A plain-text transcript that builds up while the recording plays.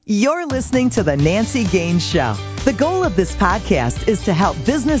You're listening to The Nancy Gaines Show. The goal of this podcast is to help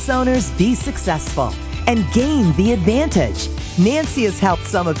business owners be successful and gain the advantage. Nancy has helped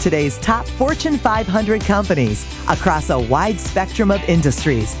some of today's top Fortune 500 companies across a wide spectrum of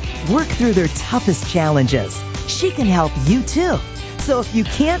industries work through their toughest challenges. She can help you too. So if you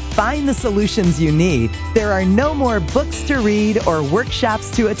can't find the solutions you need, there are no more books to read or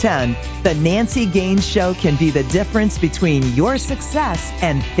workshops to attend. The Nancy Gaines Show can be the difference between your success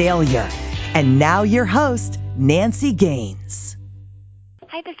and failure. And now your host, Nancy Gaines.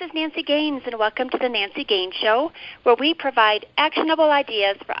 Hi, this is Nancy Gaines, and welcome to the Nancy Gaines Show, where we provide actionable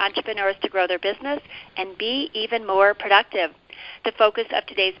ideas for entrepreneurs to grow their business and be even more productive. The focus of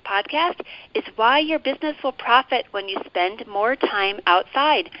today's podcast is why your business will profit when you spend more time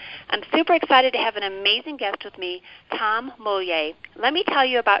outside. I'm super excited to have an amazing guest with me, Tom Mullier. Let me tell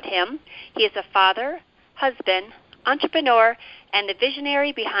you about him. He is a father, husband, entrepreneur, and the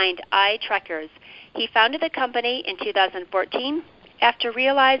visionary behind iTrekkers. He founded the company in 2014 after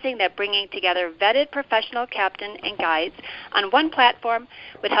realizing that bringing together vetted professional captain and guides on one platform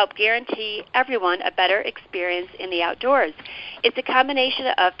would help guarantee everyone a better experience in the outdoors. It's a combination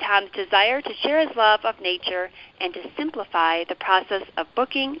of Tom's desire to share his love of nature and to simplify the process of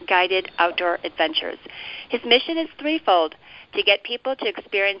booking guided outdoor adventures. His mission is threefold: to get people to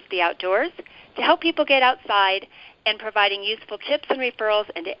experience the outdoors, to help people get outside, and providing useful tips and referrals,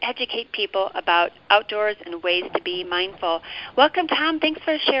 and to educate people about outdoors and ways to be mindful. Welcome, Tom. Thanks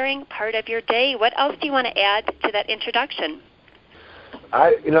for sharing part of your day. What else do you want to add to that introduction?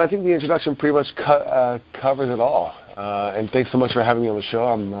 I think the introduction pretty much covers it all. And thanks so much for having me on the show.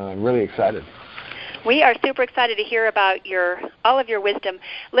 I'm really excited. We are super excited to hear about all of your wisdom.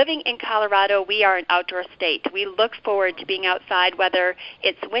 Living in Colorado, we are an outdoor state. We look forward to being outside, whether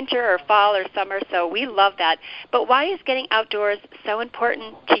it's winter or fall or summer, so we love that. But why is getting outdoors so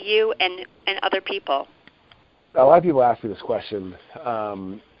important to you and other people? A lot of people ask me this question,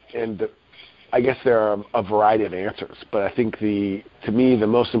 and I guess there are a variety of answers. But I think to me, the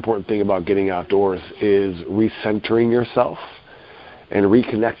most important thing about getting outdoors is recentering yourself and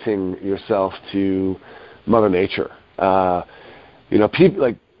reconnecting yourself to Mother Nature. Most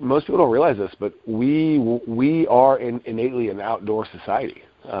people don't realize this, but we are innately an outdoor society.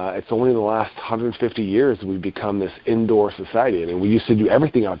 It's only in the last 150 years that we've become this indoor society. I mean, we used to do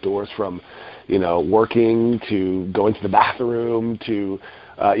everything outdoors, from working to going to the bathroom to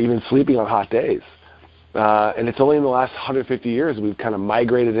even sleeping on hot days. And it's only in the last 150 years we've kind of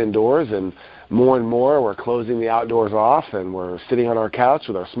migrated indoors, and more we're closing the outdoors off, and we're sitting on our couch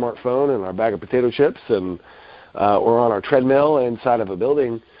with our smartphone and our bag of potato chips, and we're on our treadmill inside of a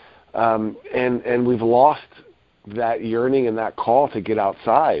building, and we've lost that yearning and that call to get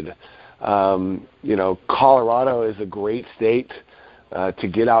outside. Colorado is a great state to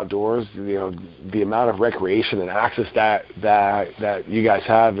get outdoors. The amount of recreation and access that you guys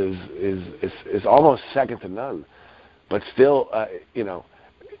have is almost second to none. But still,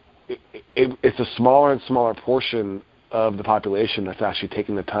 it's a smaller and smaller portion of the population that's actually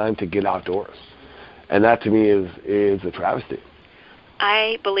taking the time to get outdoors. And that, to me, is a travesty.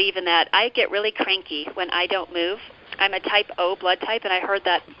 I believe in that. I get really cranky when I don't move. I'm a type O blood type, and I heard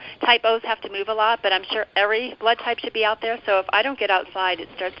that type O's have to move a lot, but I'm sure every blood type should be out there. So if I don't get outside, it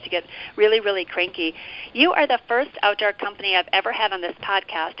starts to get really, really cranky. You are the first outdoor company I've ever had on this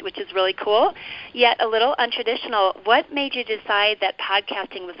podcast, which is really cool, yet a little untraditional. What made you decide that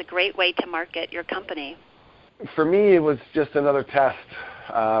podcasting was a great way to market your company? For me, it was just another test.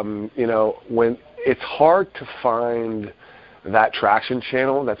 When it's hard to find that traction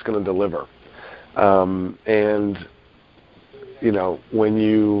channel that's going to deliver. When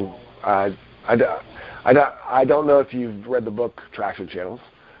you, I don't know if you've read the book Traction Channels,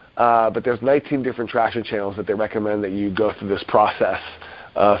 but there's 19 different traction channels that they recommend that you go through this process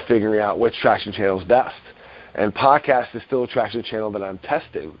of figuring out which traction channel is best. And podcast is still a traction channel that I'm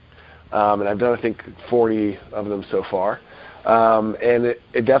testing, and I've done, I think, 40 of them so far. And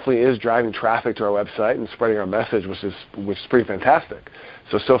it definitely is driving traffic to our website and spreading our message, which is pretty fantastic.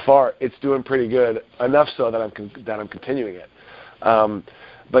 So far it's doing pretty good, enough so that I'm continuing it.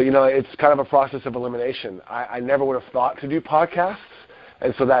 But it's kind of a process of elimination. I never would have thought to do podcasts,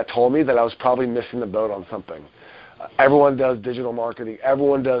 and so that told me that I was probably missing the boat on something. Everyone does digital marketing.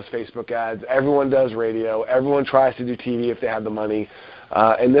 Everyone does Facebook ads. Everyone does radio. Everyone tries to do TV if they have the money.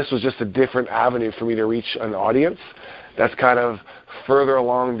 And this was just a different avenue for me to reach an audience that's kind of further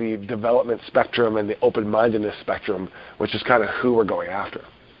along the development spectrum and the open-mindedness spectrum, which is kind of who we're going after.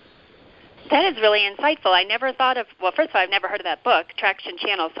 That is really insightful. I never thought of, well, first of all, I've never heard of that book, Traction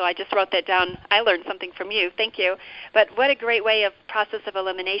Channel, so I just wrote that down. I learned something from you. Thank you. But what a great way of process of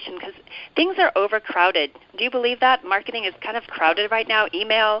elimination, because things are overcrowded. Do you believe that? Marketing is kind of crowded right now,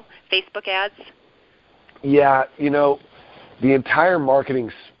 email, Facebook ads? Yeah, the entire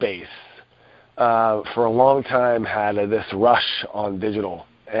marketing space for a long time had this rush on digital,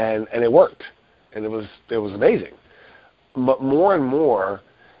 and it worked, and it was amazing. But more and more,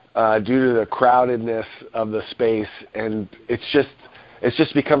 due to the crowdedness of the space, and it's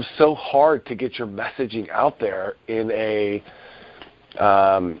just become so hard to get your messaging out there in a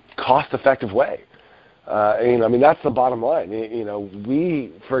cost-effective way. That's the bottom line.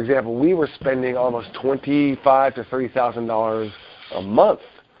 For example, we were spending almost $25,000 to $30,000 a month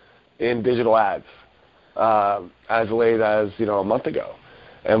in digital ads as late as a month ago,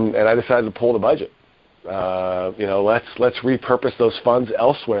 and I decided to pull the budget. Let's repurpose those funds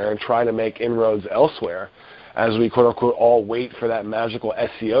elsewhere and try to make inroads elsewhere, as we quote unquote all wait for that magical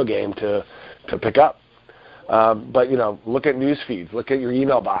SEO game to pick up. But look at news feeds, look at your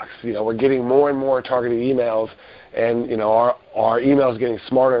email box. We're getting more and more targeted emails, and our email is getting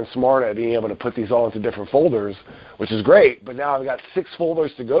smarter and smarter at being able to put these all into different folders, which is great. But now I've got 6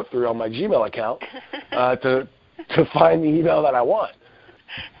 folders to go through on my Gmail account to find the email that I want.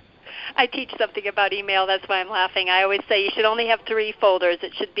 I teach something about email. That's why I'm laughing. I always say you should only have 3 folders.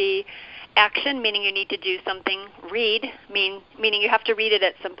 It should be action, meaning you need to do something. Read, meaning you have to read it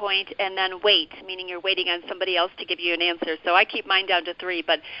at some point. And then wait, meaning you're waiting on somebody else to give you an answer. So I keep mine down to 3,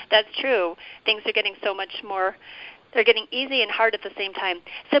 but that's true. Things are getting so much more, they're getting easy and hard at the same time.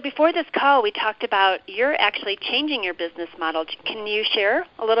 So before this call, we talked about you're actually changing your business model. Can you share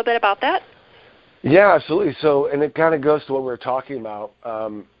a little bit about that? Yeah, absolutely. So, and it kind of goes to what we were talking about.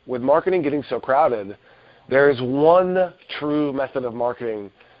 With marketing getting so crowded, there is one true method of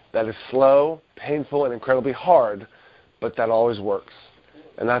marketing that is slow, painful, and incredibly hard, but that always works,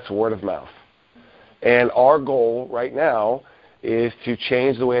 and that's word of mouth. And our goal right now is to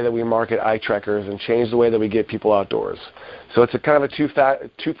change the way that we market eye trackers and change the way that we get people outdoors. So it's a kind of a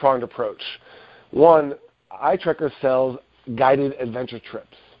two-pronged approach. One, eye tracker sells guided adventure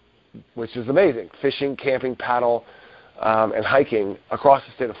trips, which is amazing. Fishing, camping, paddle, and hiking across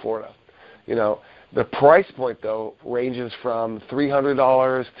the state of Florida. The price point, though, ranges from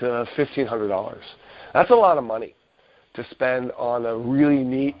 $300 to $1,500. That's a lot of money to spend on a really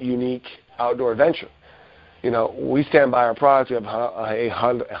neat, unique outdoor adventure. We stand by our products. We have a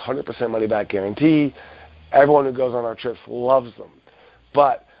 100% money-back guarantee. Everyone who goes on our trips loves them.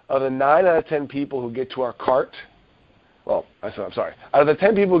 But of the 9 out of 10 people who get to our cart, out of the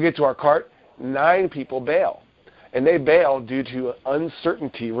 10 people who get to our cart, 9 people bail. And they bail due to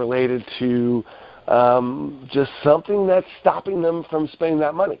uncertainty related to just something that's stopping them from spending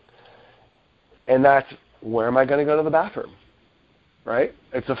that money. And that's, where am I going to go to the bathroom? Right?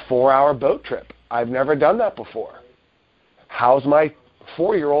 It's a 4-hour boat trip. I've never done that before. How's my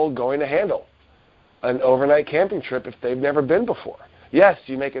 4-year-old going to handle an overnight camping trip if they've never been before? Yes,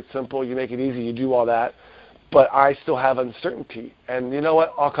 you make it simple, you make it easy, you do all that. But I still have uncertainty, and you know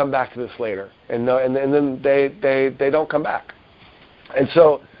what? I'll come back to this later, and then they don't come back. And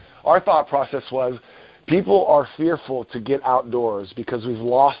so our thought process was, people are fearful to get outdoors because we've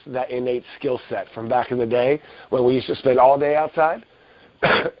lost that innate skill set from back in the day when we used to spend all day outside.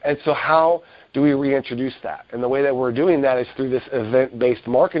 And so how do we reintroduce that? And the way that we're doing that is through this event-based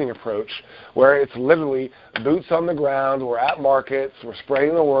marketing approach, where it's literally boots on the ground. We're at markets. We're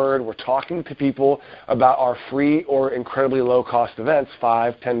spreading the word. We're talking to people about our free or incredibly low-cost events,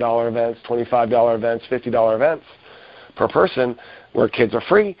 $5, $10 events, $25 events, $50 events per person, where kids are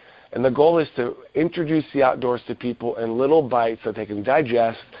free. And the goal is to introduce the outdoors to people in little bites that they can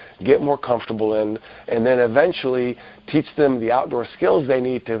digest, get more comfortable in, and then eventually teach them the outdoor skills they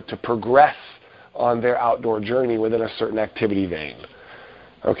need to progress on their outdoor journey within a certain activity vein.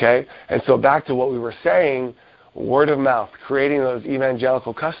 Okay? And so back to what we were saying, word of mouth, creating those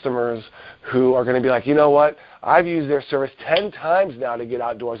evangelical customers who are going to be like, you know what, I've used their service 10 times now to get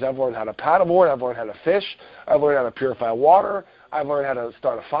outdoors. I've learned how to paddleboard. I've learned how to fish. I've learned how to purify water. I've learned how to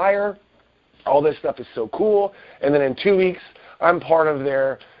start a fire. All this stuff is so cool. And then in 2 weeks, I'm part of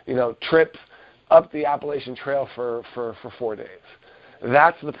their trip up the Appalachian Trail for 4 days.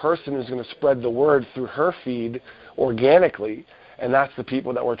 That's the person who's going to spread the word through her feed organically, and that's the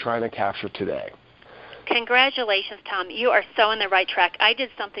people that we're trying to capture today. Congratulations, Tom. You are so on the right track. I did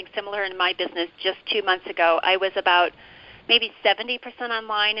something similar in my business just 2 months ago. I was about maybe 70%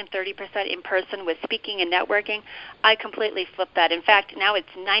 online and 30% in person with speaking and networking, I completely flipped that. In fact, now it's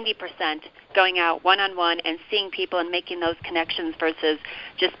 90% going out one-on-one and seeing people and making those connections versus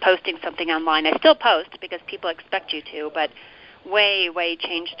just posting something online. I still post because people expect you to, but way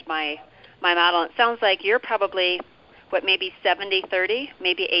changed my model. It sounds like you're probably, maybe 70-30,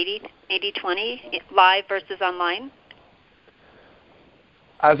 maybe 80-20 live versus online?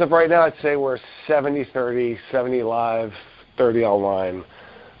 As of right now, I'd say we're 70-30, 70 live, 30 online.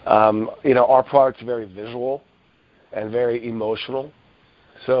 Our product's very visual and very emotional,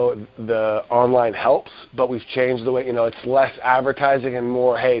 so the online helps, but we've changed the way, it's less advertising and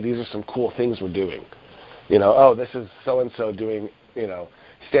more, hey, these are some cool things we're doing. This is so-and-so doing,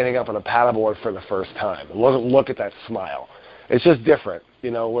 standing up on a paddleboard for the first time. Look at that smile. It's just different,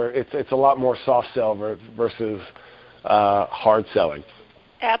 where it's a lot more soft sell versus hard selling.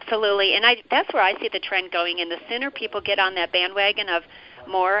 Absolutely, and that's where I see the trend going. And the sooner people get on that bandwagon of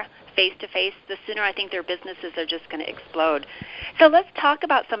more face-to-face, the sooner I think their businesses are just going to explode. So let's talk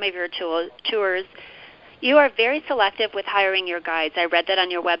about some of your tours. You are very selective with hiring your guides. I read that on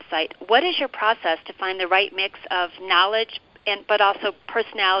your website. What is your process to find the right mix of knowledge but also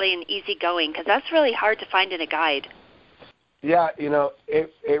personality and easygoing? Because that's really hard to find in a guide. Yeah,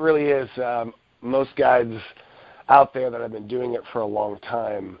 it really is. Most guides out there that have been doing it for a long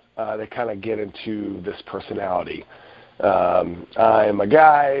time, they kind of get into this personality. I'm a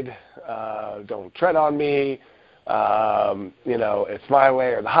guide, don't tread on me, it's my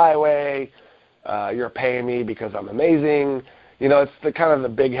way or the highway, you're paying me because I'm amazing. It's the kind of the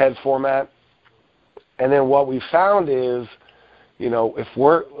big head format. And then what we found is, if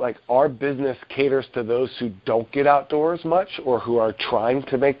we're like, our business caters to those who don't get outdoors much or who are trying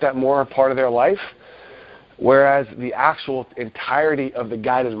to make that more a part of their life, whereas the actual entirety of the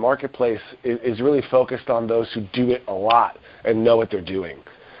guided marketplace is really focused on those who do it a lot and know what they're doing.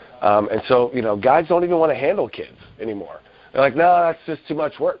 And so, guides don't even want to handle kids anymore. They're like, no, that's just too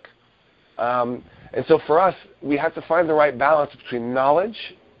much work. And so for us, we have to find the right balance between knowledge,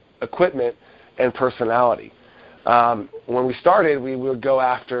 equipment, and personality. When we started, we would go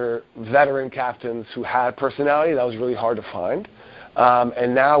after veteran captains who had personality. That was really hard to find.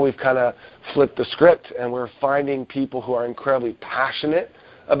 And now we've kind of flipped the script, and we're finding people who are incredibly passionate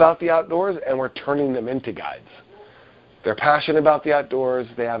about the outdoors, and we're turning them into guides. They're passionate about the outdoors.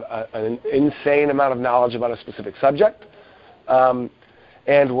 They have an insane amount of knowledge about a specific subject,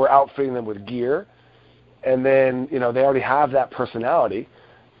 and we're outfitting them with gear. And then, they already have that personality,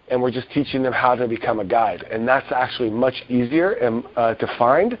 and we're just teaching them how to become a guide. And that's actually much easier to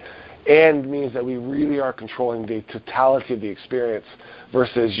find, and means that we really are controlling the totality of the experience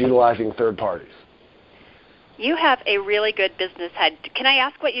versus utilizing third parties. You have a really good business head. Can I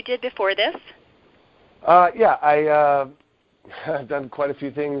ask what you did before this? Yeah, I've done quite a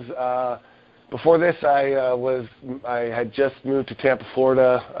few things. Before this, I had just moved to Tampa,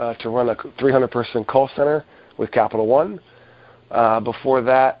 Florida, to run a 300-person call center with Capital One. Before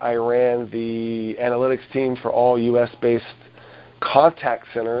that, I ran the analytics team for all U.S.-based contact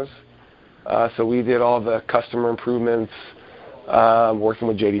centers. So we did all the customer improvements, working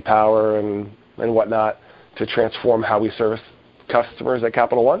with J.D. Power and whatnot to transform how we service customers at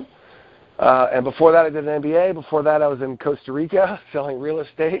Capital One. And before that, I did an MBA. Before that, I was in Costa Rica selling real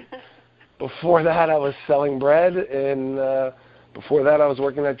estate. Before that, I was selling bread. And before that, I was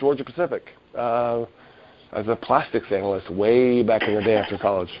working at Georgia Pacific as a plastics analyst way back in the day after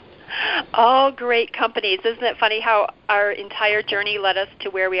college. All great companies. Isn't it funny how our entire journey led us to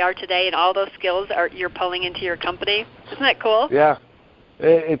where we are today, and all those skills you're pulling into your company? Isn't that cool? Yeah,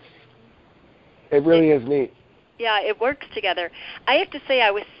 it really is neat. Yeah, it works together. I have to say I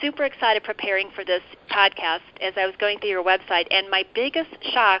was super excited preparing for this podcast as I was going through your website, and my biggest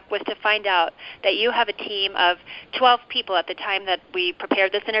shock was to find out that you have a team of 12 people at the time that we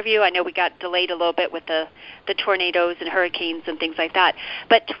prepared this interview. I know we got delayed a little bit with the tornadoes and hurricanes and things like that,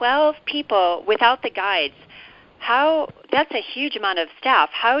 but 12 people without the guides. That's a huge amount of staff.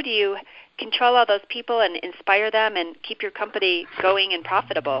 How do you control all those people and inspire them and keep your company going and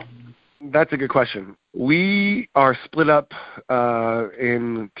profitable? That's a good question. We are split up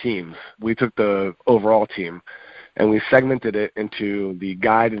in teams. We took the overall team, and we segmented it into the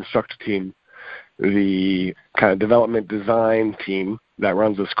guide instructor team, the kind of development design team that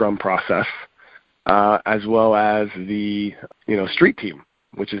runs the Scrum process, as well as the street team,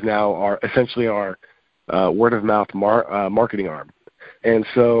 which is now essentially our word-of-mouth marketing arm. And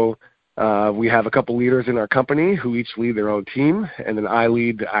so we have a couple leaders in our company who each lead their own team, and then I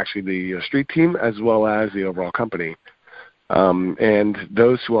lead actually the street team as well as the overall company. And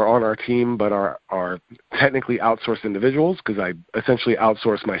those who are on our team but are technically outsourced individuals, because I essentially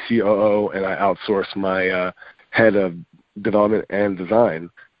outsource my COO and I outsource my head of development and design.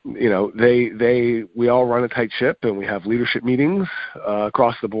 We all run a tight ship, and we have leadership meetings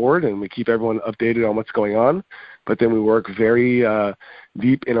across the board, and we keep everyone updated on what's going on. But then we work very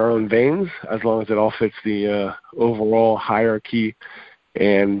deep in our own veins, as long as it all fits the overall hierarchy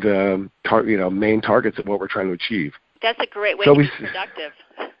and main targets of what we're trying to achieve. That's a great way to be productive.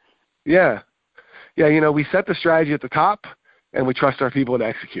 Yeah. We set the strategy at the top, and we trust our people to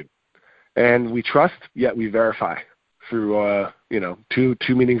execute. And we trust, yet we verify through two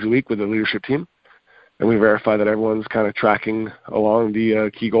meetings a week with the leadership team, and we verify that everyone's kind of tracking along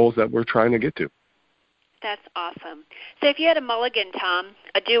the key goals that we're trying to get to. That's awesome. So if you had a mulligan, Tom,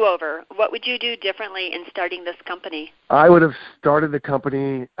 a do-over, what would you do differently in starting this company? I would have started the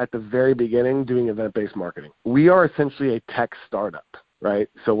company at the very beginning doing event-based marketing. We are essentially a tech startup, right?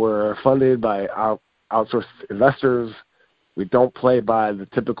 So we're funded by outsourced investors. We don't play by the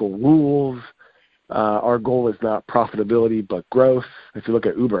typical rules. Our goal is not profitability but growth. If you look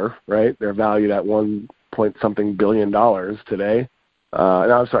at Uber, right, they're valued at $1.something billion today.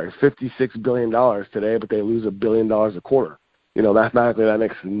 $56 billion today, but they lose $1 billion a quarter. Mathematically that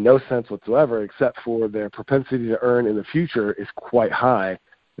makes no sense whatsoever, except for their propensity to earn in the future is quite high,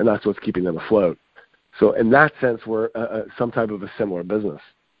 and that's what's keeping them afloat. So in that sense, we're some type of a similar business.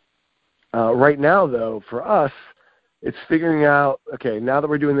 Right now, though, for us, it's figuring out, okay, now that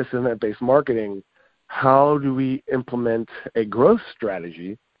we're doing this event-based marketing, how do we implement a growth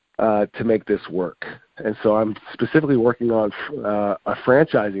strategy to make this work? And so I'm specifically working on a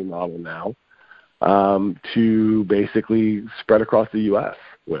franchising model now to basically spread across the U.S.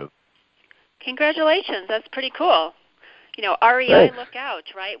 with. Congratulations. That's pretty cool. REI, Thanks. Look out,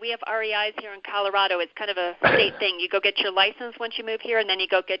 right? We have REIs here in Colorado. It's kind of a state thing. You go get your license once you move here, and then you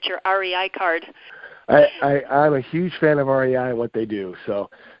go get your REI card. I'm a huge fan of REI and what they do. So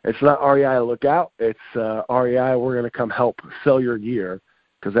it's not REI Look Out. It's REI, we're going to come help sell your gear,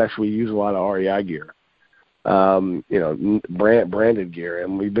 because actually we use a lot of REI gear, branded gear,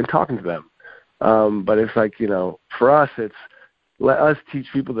 and we've been talking to them. But it's like, for us, it's let us teach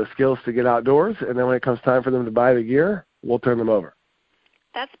people the skills to get outdoors, and then when it comes time for them to buy the gear, we'll turn them over.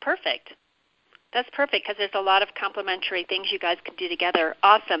 That's perfect. That's perfect, because there's a lot of complementary things you guys can do together.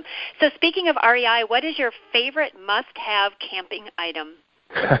 Awesome. So speaking of REI, what is your favorite must-have camping item?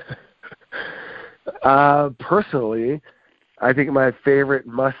 Personally, I think my favorite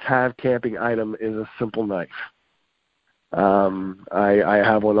must-have camping item is a simple knife. I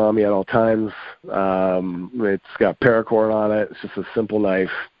have one on me at all times. It's got paracord on it. It's just a simple knife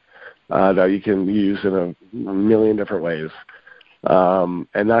that you can use in a million different ways.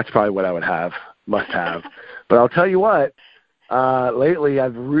 And that's probably what I would have, must have. But I'll tell you what, lately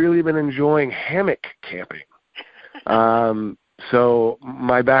I've really been enjoying hammock camping. So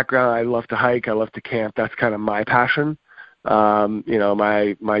my background, I love to hike, I love to camp. That's kind of my passion.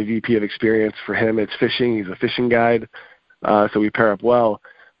 My VP of experience, for him, it's fishing. He's a fishing guide. So we pair up well.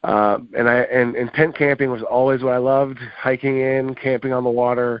 And tent camping was always what I loved, hiking in, camping on the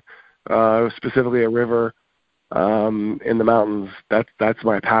water, specifically a river, in the mountains. That's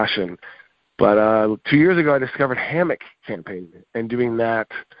my passion. But 2 years ago, I discovered hammock camping and doing that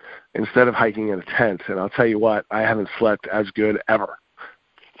instead of hiking in a tent. And I'll tell you what, I haven't slept as good ever.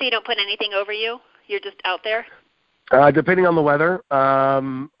 So you don't put anything over you? You're just out there? Depending on the weather,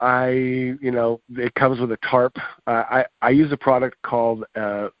 it comes with a tarp. I use a product called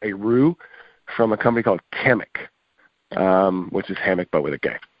a Roo from a company called Hammock, which is hammock but with a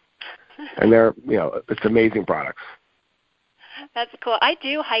K. And they're, it's amazing products. That's cool. I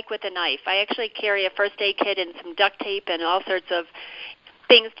do hike with a knife. I actually carry a first aid kit and some duct tape and all sorts of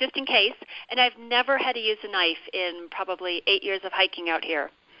things just in case. And I've never had to use a knife in probably 8 years of hiking out here.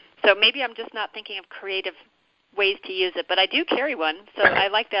 So maybe I'm just not thinking of creative ways to use it, but I do carry one, so I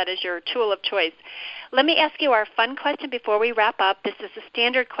like that as your tool of choice. Let me ask you our fun question before we wrap up. This is a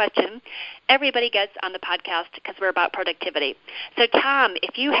standard question everybody gets on the podcast because we're about productivity. So, Tom,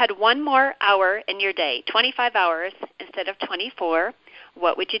 if you had one more hour in your day, 25 hours instead of 24,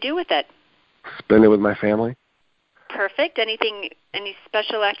 what would you do with it? Spend it with my family. Perfect. Any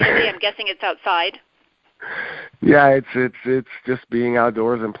special activity? I'm guessing it's outside. Yeah, it's just being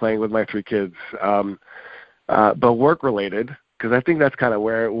outdoors and playing with my 3 kids. But work-related, because I think that's kind of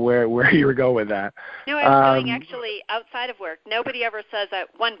where you were going with that. No, I was going actually outside of work. Nobody ever says that.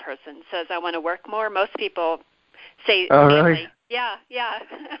 One person says, I want to work more. Most people say, oh, family. Really? Yeah.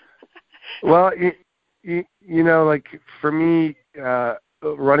 Well, like for me,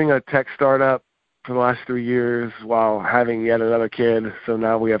 running a tech startup, for the last 3 years while having yet another kid. So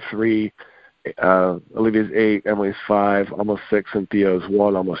now we have 3. Olivia's 8, Emily's 5, almost 6, and Theo's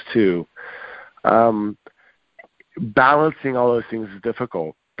 1, almost 2. Balancing all those things is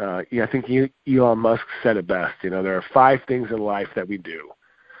difficult. I think Elon Musk said it best. There are 5 things in life that we do,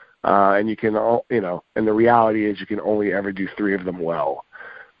 and you can, and the reality is you can only ever do 3 of them well.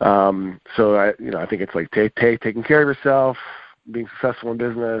 So I think it's like taking care of yourself, being successful in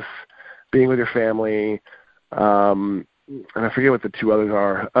business, being with your family, and I forget what the 2 others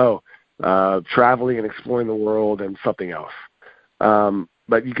are. Traveling and exploring the world, and something else.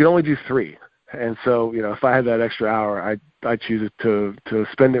 But you can only do 3. And so, if I had that extra hour, I choose to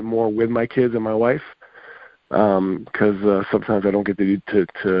spend it more with my kids and my wife, because sometimes I don't get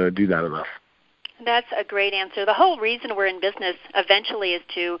to do that enough. That's a great answer. The whole reason we're in business eventually is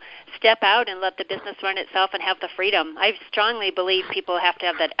to step out and let the business run itself and have the freedom. I strongly believe people have to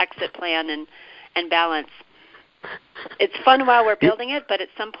have that exit plan and balance. It's fun while we're building it, but at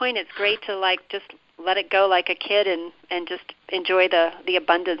some point it's great to just let it go like a kid and just enjoy the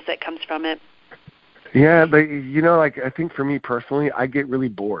abundance that comes from it. Yeah, but I think for me personally, I get really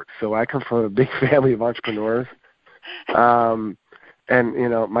bored. So I come from a big family of entrepreneurs. And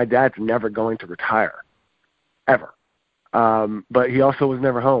my dad's never going to retire, ever. But he also was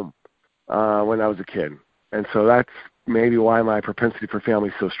never home when I was a kid. And so that's maybe why my propensity for family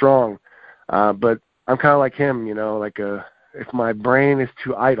is so strong. But I'm kind of like him, if my brain is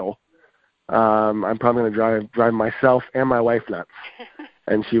too idle, I'm probably going to drive myself and my wife nuts.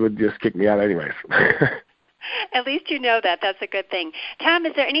 And she would just kick me out anyways. At least you know that. That's a good thing. Tom,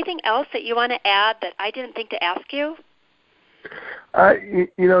 is there anything else that you want to add that I didn't think to ask you?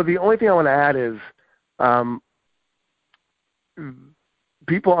 The only thing I want to add is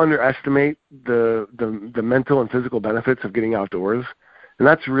people underestimate the mental and physical benefits of getting outdoors. And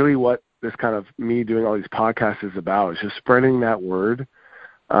that's really what this kind of me doing all these podcasts is about, is just spreading that word.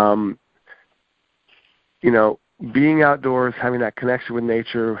 Being outdoors, having that connection with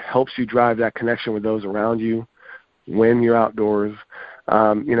nature helps you drive that connection with those around you when you're outdoors.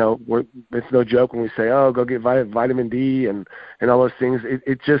 It's no joke when we say, go get vitamin D and all those things.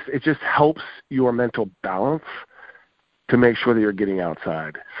 It just helps your mental balance to make sure that you're getting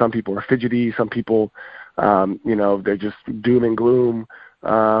outside. Some people are fidgety. Some people, they're just doom and gloom.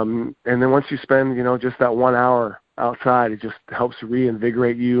 And then once you spend, just that 1 hour outside, it just helps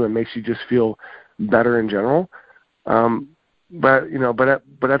reinvigorate you and makes you just feel better in general. But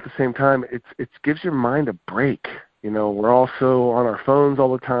at the same time, it gives your mind a break. We're also on our phones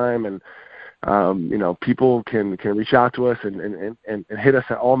all the time, and people can reach out to us and hit us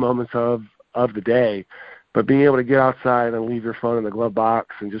at all moments of the day. But being able to get outside and leave your phone in the glove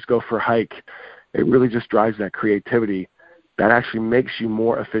box and just go for a hike, it really just drives that creativity that actually makes you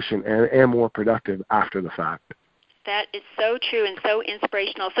more efficient and more productive after the fact. That is so true and so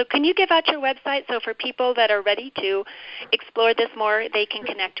inspirational. So can you give out your website so for people that are ready to explore this more, they can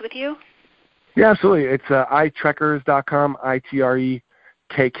connect with you? Yeah, absolutely. It's itrekkers.com,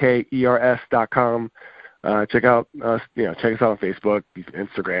 itrekkers.com. Check out us. Check us out on Facebook,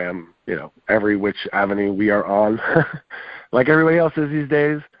 Instagram. Every which avenue we are on, like everybody else is these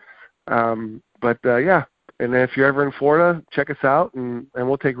days. Yeah. And if you're ever in Florida, check us out, and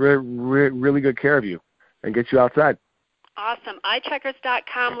we'll take really good care of you and get you outside. Awesome.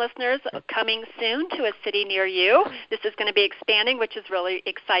 itrekkers.com listeners, coming soon to a city near you. This is going to be expanding, which is really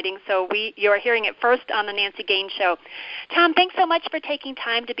exciting. So you are hearing it first on the Nancy Gaines Show. Tom, thanks so much for taking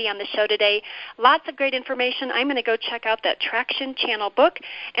time to be on the show today. Lots of great information. I'm going to go check out that Traction Channel book.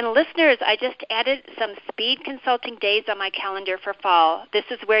 And listeners, I just added some speed consulting days on my calendar for fall. This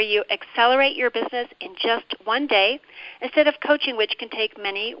is where you accelerate your business in just one day instead of coaching, which can take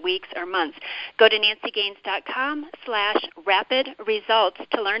many weeks or months. Go to nancygaines.com/rapid results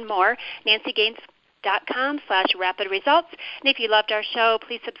to learn more. nancygaines.com/rapid results. And if you loved our show,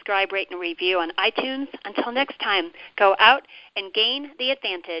 please subscribe, rate, and review on iTunes. Until next time, go out and gain the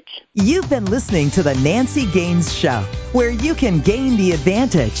advantage. You've been listening to The Nancy Gaines Show, where you can gain the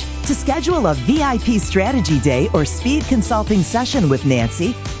advantage. To schedule a VIP strategy day or speed consulting session with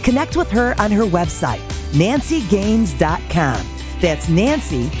Nancy, connect with her on her website, nancygaines.com. That's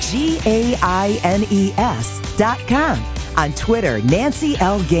Nancy, GAINES.com. On Twitter, Nancy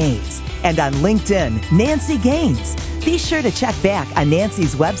L. Gaines. And on LinkedIn, Nancy Gaines. Be sure to check back on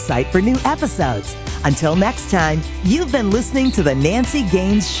Nancy's website for new episodes. Until next time, you've been listening to The Nancy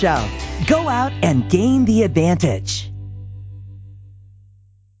Gaines Show. Go out and gain the advantage.